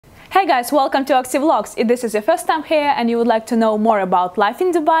Hey guys, welcome to Oksy Vlogs. If this is your first time here and you would like to know more about life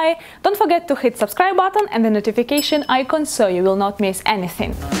in Dubai, don't forget to hit subscribe button and the notification icon so you will not miss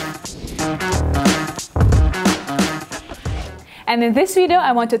anything. And in this video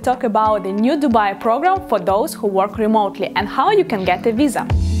I want to talk about the new Dubai program for those who work remotely and how you can get a visa.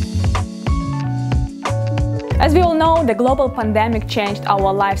 As we all know, the global pandemic changed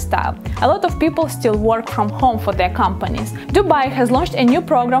our lifestyle. A lot of people still work from home for their companies. Dubai has launched a new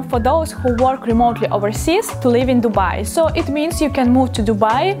program for those who work remotely overseas to live in Dubai. So it means you can move to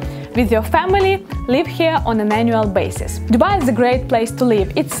Dubai with your family, live here on an annual basis. Dubai is a great place to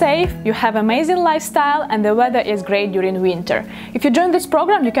live. It's safe, you have amazing lifestyle, and the weather is great during winter. If you join this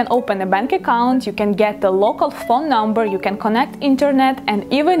program, you can open a bank account, you can get a local phone number, you can connect internet,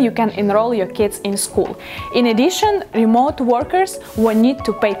 and even you can enroll your kids in school. In addition, remote workers will need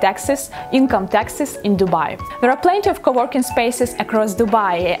to pay taxes, income taxes in Dubai. There are plenty of co-working spaces across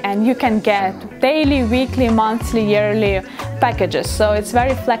Dubai and you can get daily, weekly, monthly, yearly packages, so it's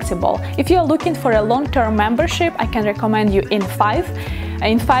very flexible. If you're looking for a long-term membership, I can recommend you In5.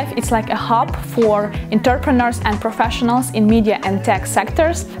 In5, it's like a hub for entrepreneurs and professionals in media and tech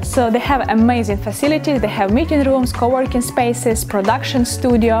sectors. So they have amazing facilities, they have meeting rooms, co-working spaces, production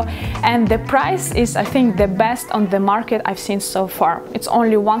studio, and the price is, I think, the best on the market I've seen so far. It's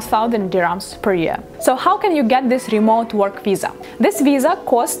only 1,000 dirhams per year. So how can you get this remote work visa? This visa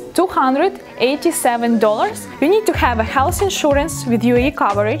costs $287. You need to have a health insurance with UAE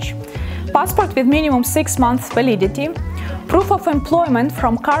coverage, passport with minimum 6 months validity, proof of employment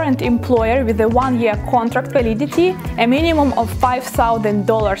from current employer with a 1-year contract validity, a minimum of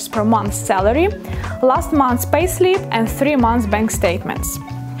 $5,000 per month salary, last month's payslip, and 3 months bank statements.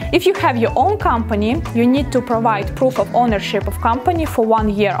 If you have your own company, you need to provide proof of ownership of company for 1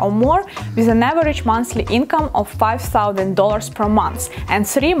 year or more with an average monthly income of $5,000 per month and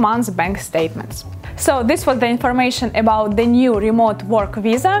 3 months bank statements. So this was the information about the new remote work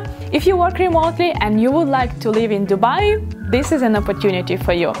visa. If you work remotely and you would like to live in Dubai, this is an opportunity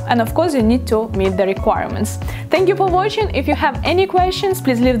for you. And of course, you need to meet the requirements. Thank you for watching. If you have any questions,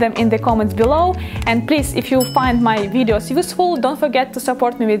 please leave them in the comments below. And please, if you find my videos useful, don't forget to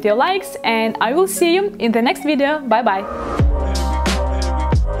support me with your likes. And I will see you in the next video. Bye bye.